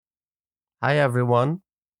Hi, everyone.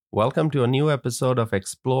 Welcome to a new episode of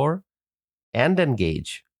Explore and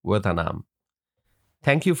Engage with Anam.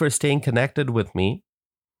 Thank you for staying connected with me.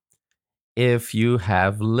 If you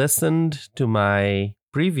have listened to my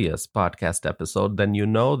previous podcast episode, then you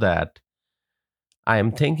know that I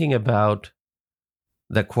am thinking about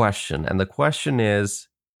the question. And the question is,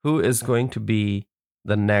 who is going to be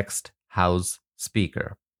the next House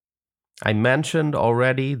Speaker? I mentioned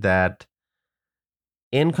already that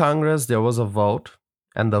in Congress, there was a vote,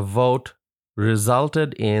 and the vote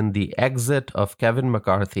resulted in the exit of Kevin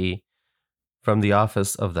McCarthy from the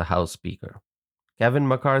office of the House Speaker. Kevin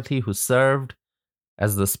McCarthy, who served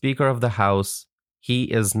as the Speaker of the House, he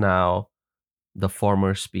is now the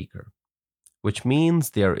former Speaker, which means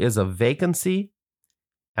there is a vacancy.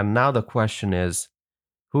 And now the question is,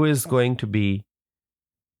 who is going to be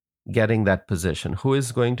getting that position? Who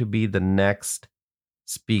is going to be the next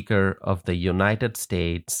Speaker of the United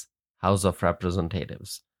States House of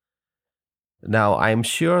Representatives? Now, I'm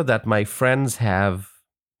sure that my friends have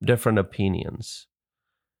different opinions.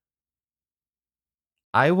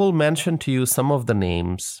 I will mention to you some of the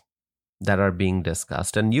names that are being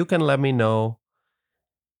discussed, and you can let me know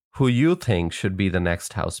who you think should be the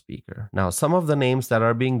next House Speaker. Now, some of the names that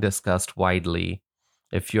are being discussed widely,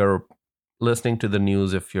 if you're listening to the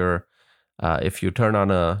news, if you turn on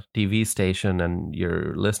a TV station and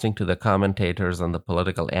you're listening to the commentators and the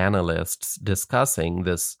political analysts discussing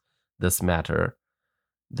this matter,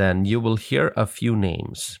 then you will hear a few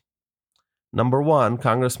names. Number one,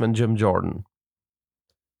 Congressman Jim Jordan.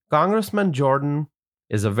 Congressman Jordan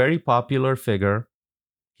is a very popular figure.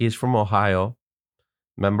 He's from Ohio,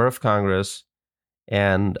 member of Congress,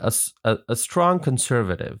 and a strong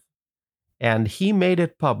conservative. And he made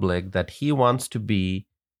it public that he wants to be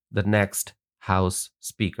the next House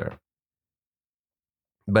Speaker.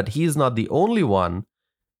 But he's not the only one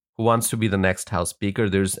who wants to be the next House Speaker.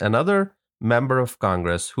 There's another member of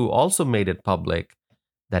Congress who also made it public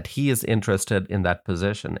that he is interested in that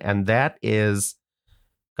position, and that is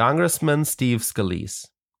Congressman Steve Scalise.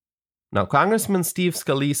 Now, Congressman Steve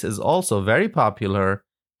Scalise is also very popular.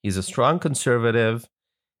 He's a strong conservative.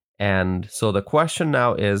 And so the question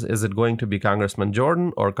now is it going to be Congressman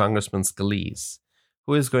Jordan or Congressman Scalise?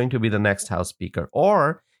 Who is going to be the next House Speaker?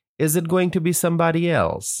 Or is it going to be somebody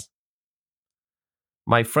else?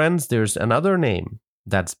 My friends, there's another name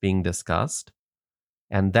that's being discussed,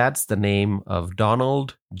 and that's the name of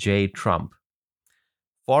Donald J. Trump.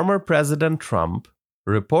 Former President Trump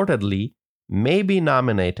reportedly may be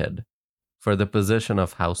nominated for the position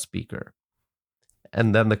of House Speaker.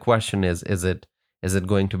 And then the question is it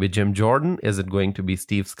going to be Jim Jordan? Is it going to be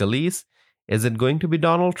Steve Scalise? Is it going to be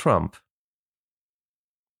Donald Trump?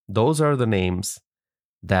 Those are the names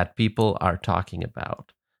that people are talking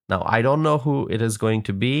about. Now, I don't know who it is going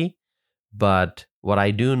to be, but what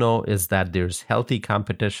I do know is that there's healthy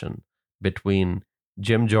competition between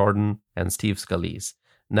Jim Jordan and Steve Scalise.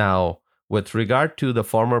 Now, with regard to the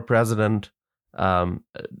former president,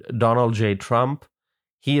 Donald J. Trump,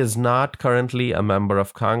 he is not currently a member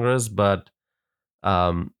of Congress, but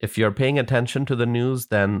if you're paying attention to the news,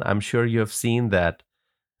 then I'm sure you have seen that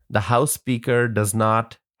the House Speaker does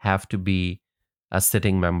not have to be a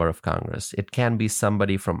sitting member of Congress. It can be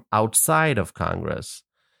somebody from outside of Congress.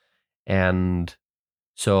 And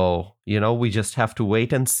so, we just have to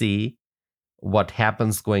wait and see what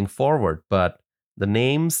happens going forward. But the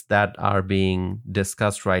names that are being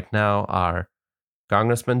discussed right now are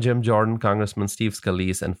Congressman Jim Jordan, Congressman Steve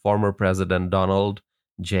Scalise, and former President Donald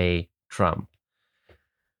J. Trump.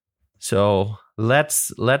 So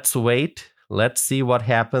let's wait. Let's see what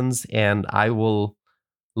happens, and I will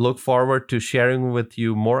look forward to sharing with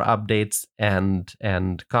you more updates and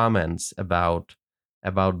comments about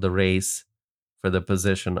the race for the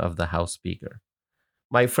position of the House Speaker.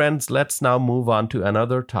 My friends, let's now move on to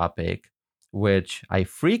another topic, which I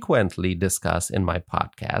frequently discuss in my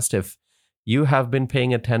podcast. If you have been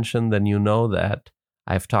paying attention, then you know that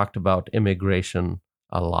I've talked about immigration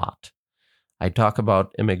a lot. I talk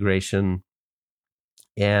about immigration,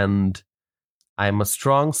 and I'm a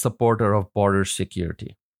strong supporter of border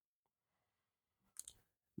security.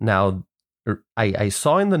 Now, I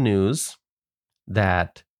saw in the news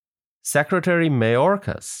that Secretary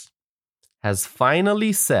Mayorkas has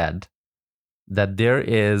finally said that there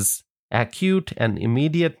is acute and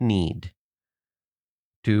immediate need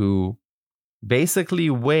to basically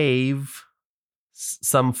waive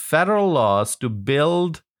some federal laws to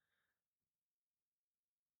build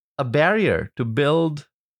a barrier, to build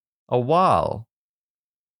a wall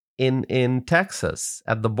in Texas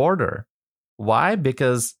at the border. Why?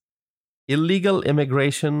 Because illegal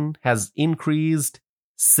immigration has increased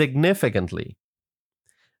significantly.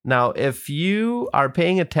 Now, if you are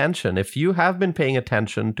paying attention, if you have been paying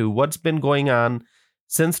attention to what's been going on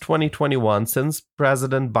since 2021, since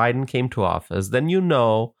President Biden came to office, then you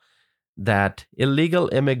know that illegal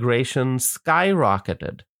immigration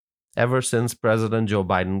skyrocketed ever since President Joe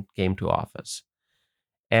Biden came to office.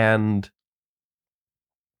 And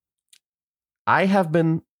I have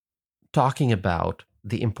been talking about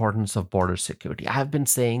the importance of border security. I have been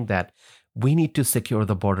saying that we need to secure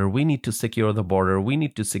the border, we need to secure the border, we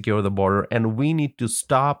need to secure the border, and we need to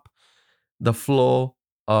stop the flow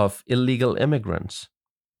of illegal immigrants.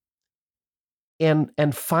 And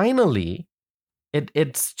finally,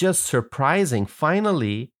 it's just surprising.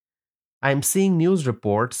 Finally, I'm seeing news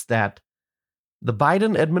reports that the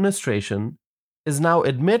Biden administration is now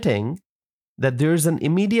admitting that there's an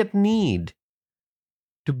immediate need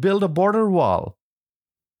to build a border wall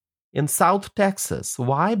in South Texas.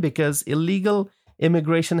 Why? Because illegal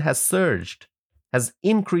immigration has surged, has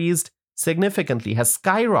increased significantly, has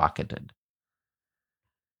skyrocketed.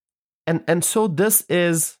 And so this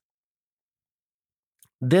is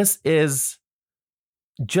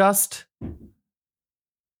just,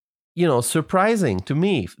 surprising to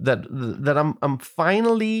me that I'm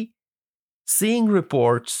finally seeing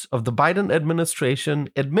reports of the Biden administration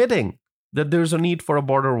admitting that there's a need for a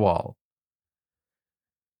border wall.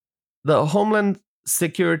 The Homeland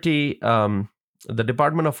Security, the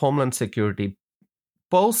Department of Homeland Security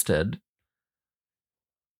posted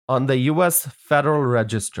on the U.S. Federal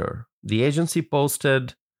Register. The agency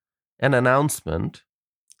posted an announcement,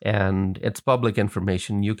 and it's public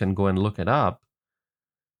information. You can go and look it up.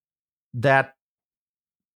 That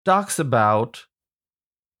talks about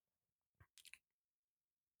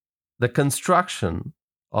the construction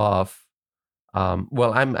of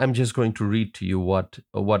I'm just going to read to you what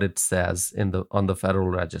it says on the Federal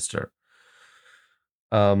Register.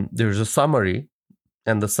 There's a summary,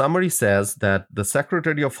 and the summary says that the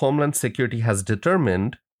Secretary of Homeland Security has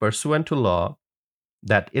determined, pursuant to law,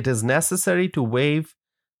 that it is necessary to waive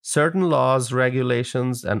certain laws,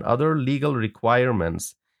 regulations, and other legal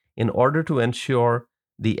requirements in order to ensure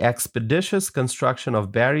the expeditious construction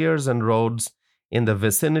of barriers and roads in the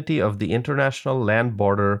vicinity of the international land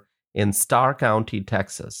border in Starr County,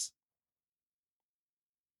 Texas.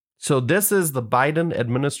 So this is the Biden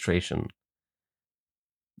administration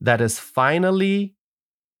that is finally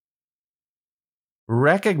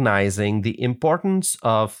recognizing the importance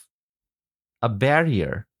of a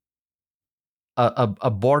barrier, a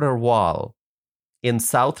border wall in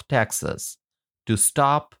South Texas to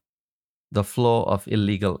stop the flow of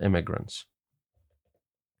illegal immigrants.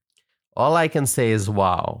 All I can say is,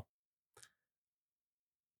 wow.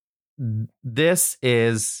 This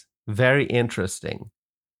is very interesting.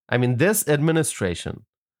 I mean, this administration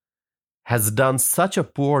has done such a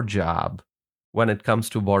poor job when it comes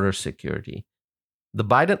to border security. The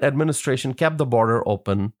Biden administration kept the border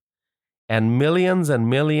open, and millions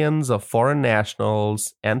of foreign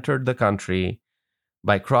nationals entered the country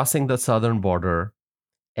by crossing the southern border.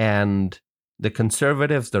 And the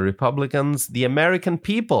conservatives, the Republicans, the American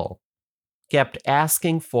people kept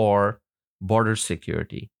asking for border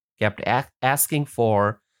security, kept asking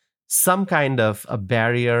for some kind of a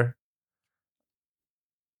barrier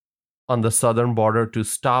on the southern border to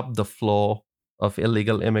stop the flow of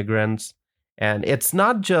illegal immigrants. And it's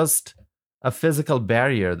not just a physical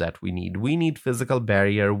barrier that we need. We need physical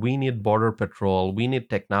barrier. We need border patrol. We need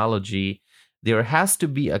technology. There has to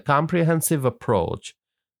be a comprehensive approach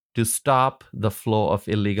to stop the flow of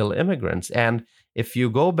illegal immigrants. And if you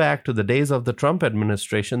go back to the days of the Trump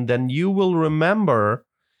administration, then you will remember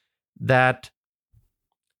that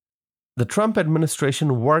the Trump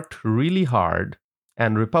administration worked really hard,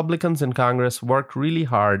 and Republicans in Congress worked really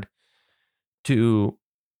hard to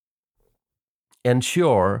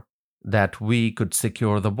ensure that we could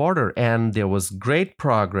secure the border. And there was great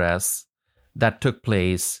progress that took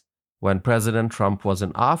place when President Trump was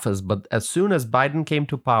in office. But as soon as Biden came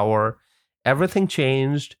to power, everything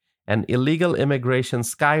changed and illegal immigration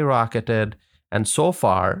skyrocketed. And so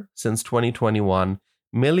far, since 2021,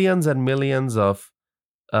 millions and millions of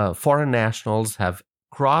foreign nationals have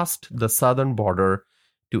crossed the southern border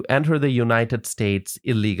to enter the United States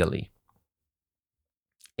illegally.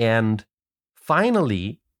 And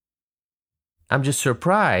finally, I'm just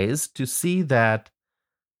surprised to see that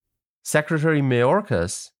Secretary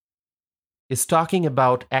Mayorkas is talking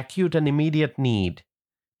about acute and immediate need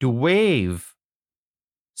to waive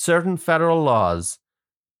certain federal laws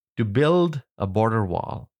to build a border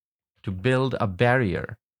wall, to build a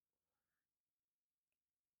barrier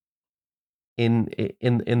in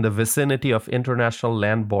the vicinity of international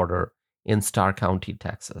land border in Starr County,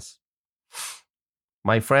 Texas.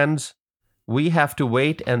 My friends, we have to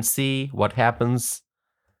wait and see what happens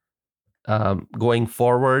going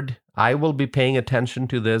forward. I will be paying attention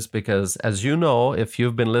to this because, as you know, if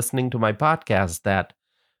you've been listening to my podcast, that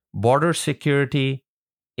border security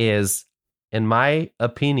is, in my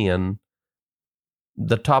opinion,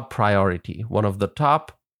 the top priority, one of the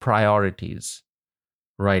top priorities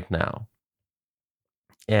right now.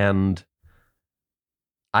 And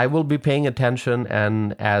I will be paying attention,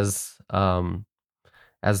 and as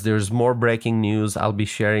there's more breaking news, I'll be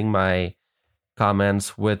sharing my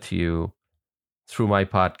comments with you through my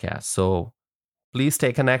podcast. So please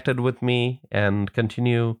stay connected with me and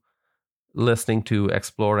continue listening to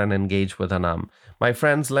Explore and Engage with Anam. My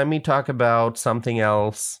friends, let me talk about something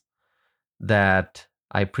else that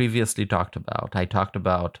I previously talked about. I talked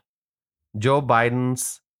about Joe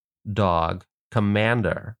Biden's dog,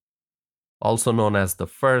 Commander, also known as the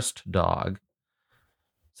first dog.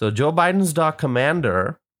 So Joe Biden's dog,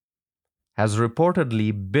 Commander, has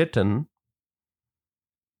reportedly bitten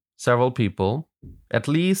several people. At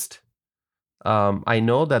least I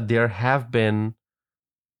know that there have been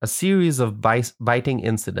a series of biting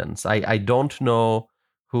incidents. I don't know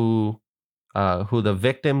who the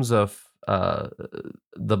victims of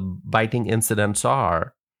the biting incidents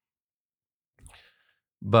are,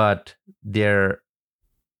 but there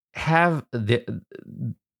has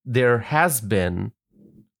been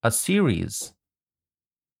a series.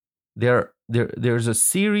 There's a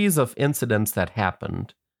series of incidents that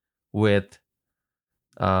happened with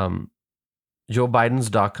Joe Biden's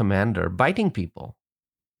dog Commander biting people.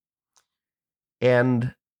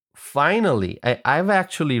 And finally, I've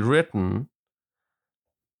actually written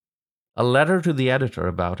a letter to the editor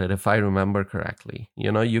about it, if I remember correctly.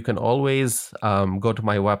 You know, you can always go to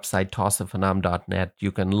my website, tausifanam.net.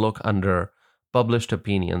 You can look under published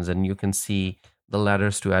opinions and you can see the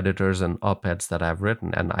letters to editors and op-eds that I've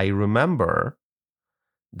written. And I remember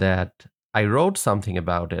that I wrote something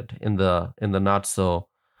about it in the not so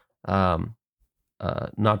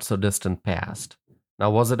distant past. Now,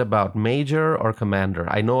 was it about Major or Commander?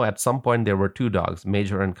 I know at some point there were two dogs,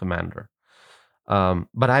 Major and Commander.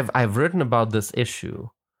 But I've written about this issue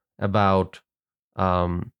about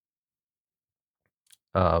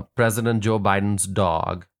President Joe Biden's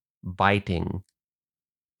dog biting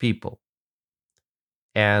people.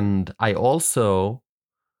 And I also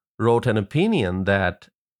wrote an opinion that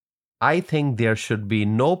I think there should be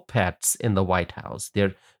no pets in the White House.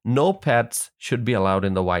 No pets should be allowed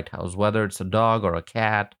in the White House, whether it's a dog or a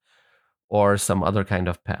cat or some other kind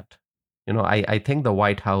of pet. You know, I think the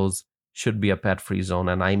White House should be a pet-free zone,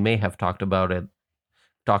 and I may have talked about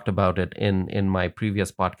it in my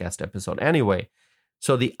previous podcast episode. Anyway,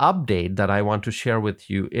 so the update that I want to share with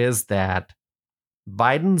you is that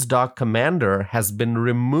Biden's dog Commander has been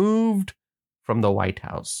removed from the White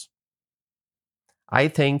House. I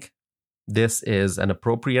think this is an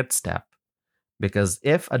appropriate step because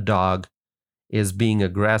if a dog is being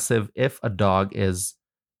aggressive, if a dog is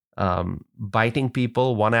biting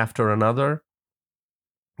people one after another,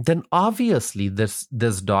 then obviously this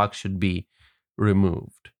dog should be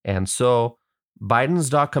removed. And so Biden's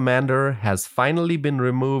dog Commander has finally been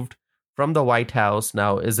removed from the White House.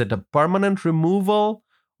 Now, is it a permanent removal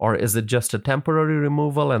or is it just a temporary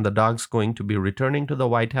removal and the dog's going to be returning to the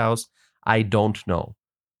White House? I don't know.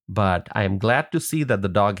 But I am glad to see that the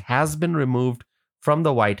dog has been removed from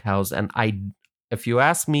the White House. And if you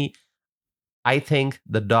ask me, I think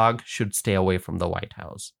the dog should stay away from the White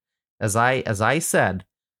House. As I said,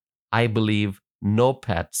 I believe no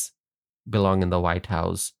pets belong in the White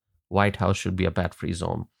House. White House should be a pet-free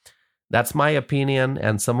zone. That's my opinion,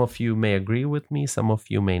 and some of you may agree with me, some of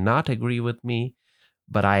you may not agree with me,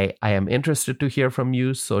 but I am interested to hear from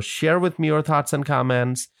you, so share with me your thoughts and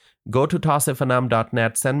comments. Go to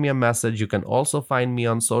tausifanam.net, send me a message. You can also find me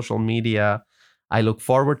on social media. I look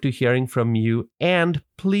forward to hearing from you, and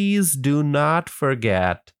please do not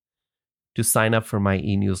forget to sign up for my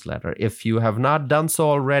e-newsletter. If you have not done so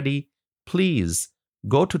already, please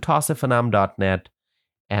go to tausifanam.net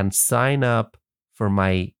and sign up for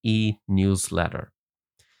my e-newsletter.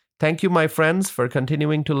 Thank you, my friends, for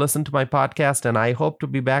continuing to listen to my podcast, and I hope to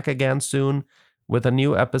be back again soon with a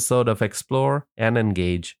new episode of Explore and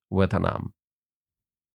Engage with Anam.